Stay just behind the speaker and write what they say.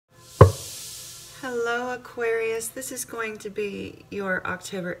Hello Aquarius, this is going to be your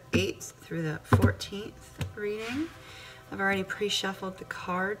October 8th through the 14th reading. I've already pre-shuffled the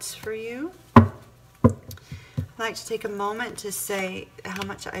cards for you. I'd like to take a moment to say how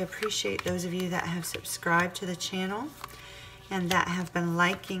much I appreciate those of you that have subscribed to the channel and that have been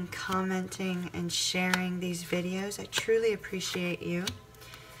liking, commenting, and sharing these videos. I truly appreciate you.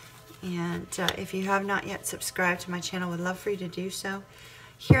 And if you have not yet subscribed to my channel, would love for you to do so.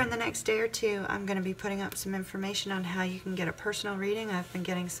 Here in the next day or two, I'm going to be putting up some information on how you can get a personal reading. I've been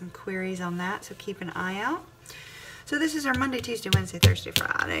getting some queries on that, so keep an eye out. So this is our Monday, Tuesday, Wednesday, Thursday,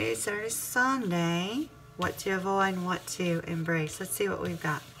 Friday, Saturday, Sunday. What to avoid and what to embrace. Let's see what we've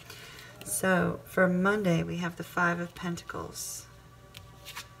got. So for Monday, we have the 5 of Pentacles.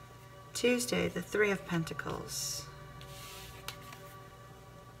 Tuesday, the 3 of Pentacles.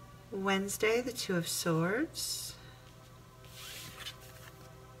 Wednesday, the 2 of Swords.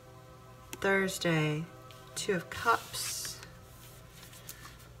 Thursday, 2 of Cups.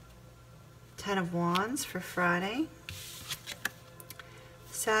 10 of Wands for Friday.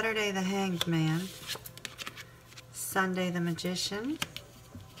 Saturday, the Hanged Man. Sunday, the Magician.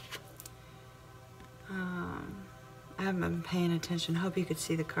 I haven't been paying attention. Hope you could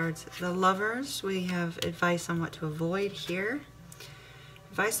see the cards. The Lovers, we have advice on what to avoid here.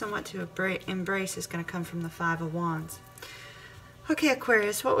 Advice on what to embrace is going to come from the 5 of Wands. Okay,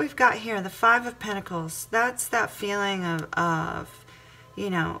 Aquarius, what we've got here, the 5 of Pentacles, that's that feeling of, you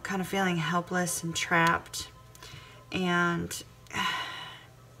know, kind of feeling helpless and trapped. And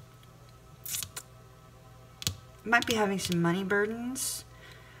might be having some money burdens.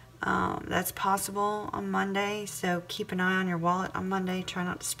 That's possible on Monday, so keep an eye on your wallet on Monday. Try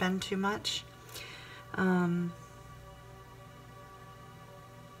not to spend too much. You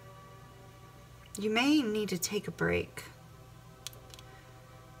may need to take a break.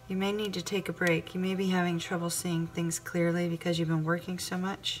 You may need to take a break. You may be having trouble seeing things clearly because you've been working so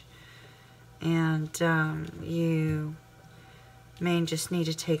much. And you may just need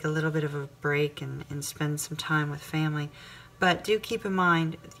to take a little bit of a break and spend some time with family. But do keep in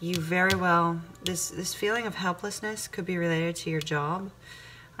mind, you very well, this feeling of helplessness could be related to your job.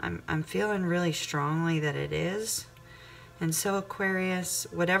 I'm feeling really strongly that it is. And so Aquarius,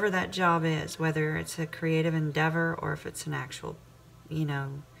 whatever that job is, whether it's a creative endeavor or if it's an actual, you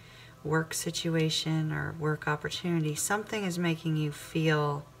know, work situation or work opportunity, something is making you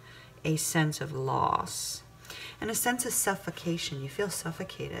feel a sense of loss and a sense of suffocation. You feel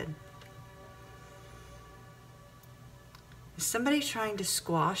suffocated. Is somebody trying to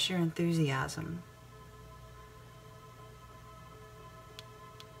squash your enthusiasm?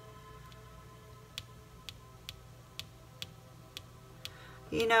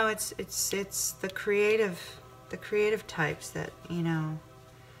 You know, it's the creative types that, you know,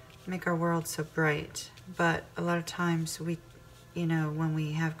 make our world so bright. But a lot of times we, you know, when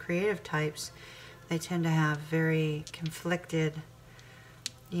we have creative types, they tend to have very conflicted,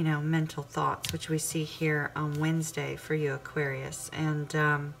 you know, mental thoughts, which we see here on Wednesday for you, Aquarius. And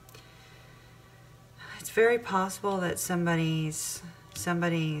it's very possible that somebody's,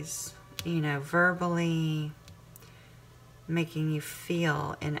 you know, verbally making you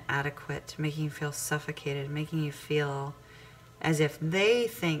feel inadequate, making you feel suffocated, making you feel as if they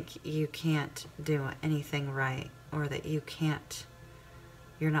think you can't do anything right or that you're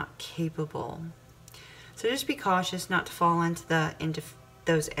not capable. So just be cautious not to fall into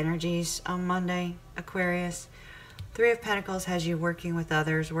those energies on Monday, Aquarius. 3 of Pentacles has you working with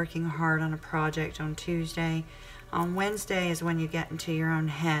others, working hard on a project on Tuesday. On Wednesday is when you get into your own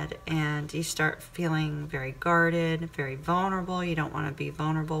head and you start feeling very guarded, very vulnerable. You don't want to be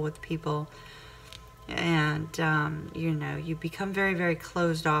vulnerable with people. And, you know, you become very, very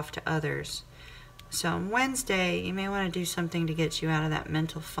closed off to others. So on Wednesday, you may want to do something to get you out of that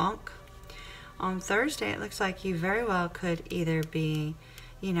mental funk. On Thursday, it looks like you very well could either be,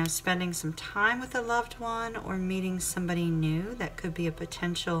 you know, spending some time with a loved one or meeting somebody new that could be a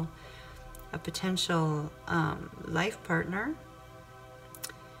potential life partner.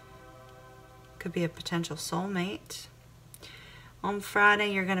 Could be a potential soulmate. On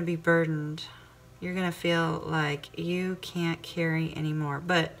Friday, you're going to be burdened. You're going to feel like you can't carry anymore.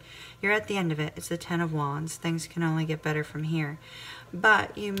 But you're at the end of it. It's the 10 of Wands. Things can only get better from here.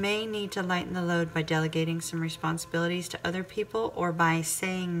 But you may need to lighten the load by delegating some responsibilities to other people or by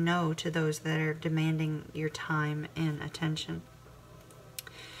saying no to those that are demanding your time and attention.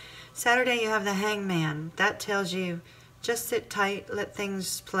 Saturday, you have the Hangman. That tells you just sit tight, let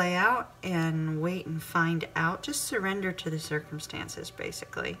things play out, and wait and find out. Just surrender to the circumstances,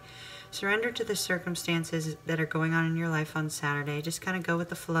 basically. Surrender to the circumstances that are going on in your life on Saturday. Just kind of go with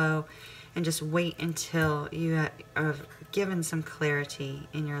the flow and just wait until you have given some clarity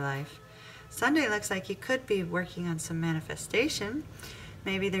in your life. Sunday looks like you could be working on some manifestation.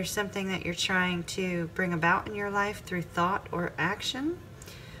 Maybe there's something that you're trying to bring about in your life through thought or action.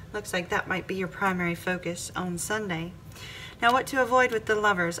 Looks like that might be your primary focus on Sunday. Now, what to avoid with the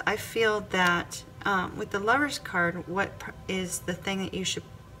Lovers? I feel that with the Lovers card, what is the thing that you should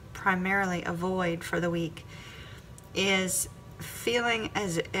primarily avoid for the week is feeling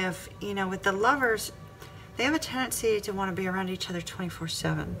as if, you know, with the Lovers, they have a tendency to want to be around each other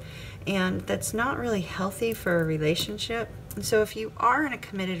 24/7, and that's not really healthy for a relationship. And so if you are in a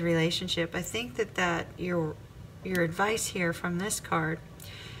committed relationship, I think that your advice here from this card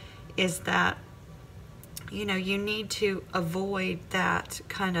is that, you know, you need to avoid that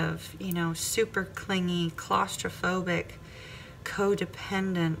kind of, you know, super clingy, claustrophobic,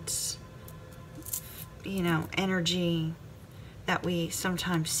 codependent, you know, energy that we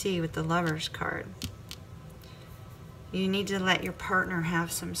sometimes see with the Lovers card. You need to let your partner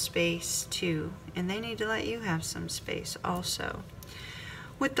have some space too, and they need to let you have some space also.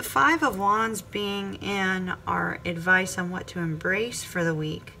 With the Five of Wands being in our advice on what to embrace for the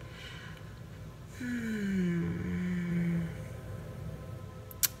week,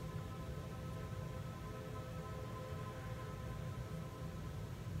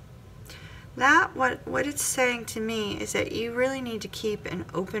 that what it's saying to me is that you really need to keep an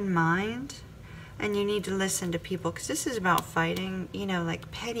open mind, and you need to listen to people, because this is about fighting, you know,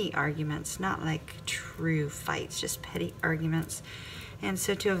 like petty arguments, not like true fights, just petty arguments. And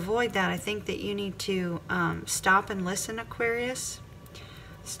so to avoid that, I think that you need to stop and listen, Aquarius.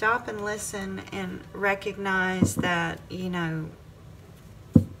 Stop and listen and recognize that, you know,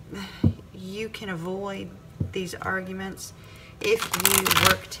 you can avoid these arguments if you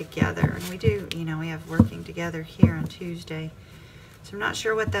work together. And we do, you know, we have working together here on Tuesday. So I'm not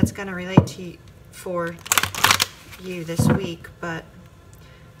sure what that's going to relate to for you this week, but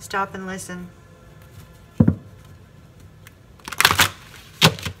stop and listen.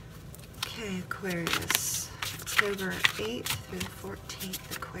 Okay, Aquarius, October 8th through the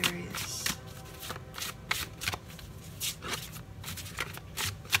 14th, Aquarius.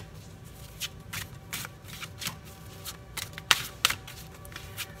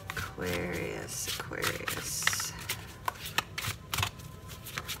 Aquarius, Aquarius.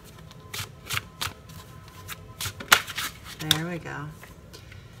 There we go.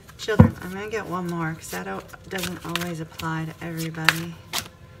 Children, I'm going to get one more because that doesn't always apply to everybody.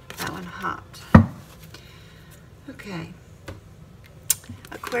 That one hopped. Okay.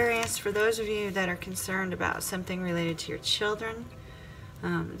 Aquarius, for those of you that are concerned about something related to your children,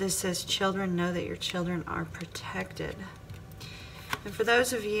 this says, children, know that your children are protected. And for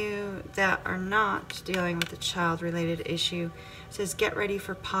those of you that are not dealing with a child-related issue, it says, get ready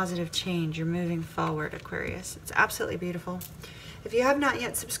for positive change. You're moving forward, Aquarius. It's absolutely beautiful. If you have not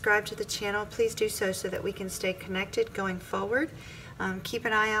yet subscribed to the channel, please do so that we can stay connected going forward. Keep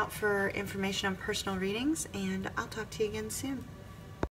an eye out for information on personal readings, and I'll talk to you again soon.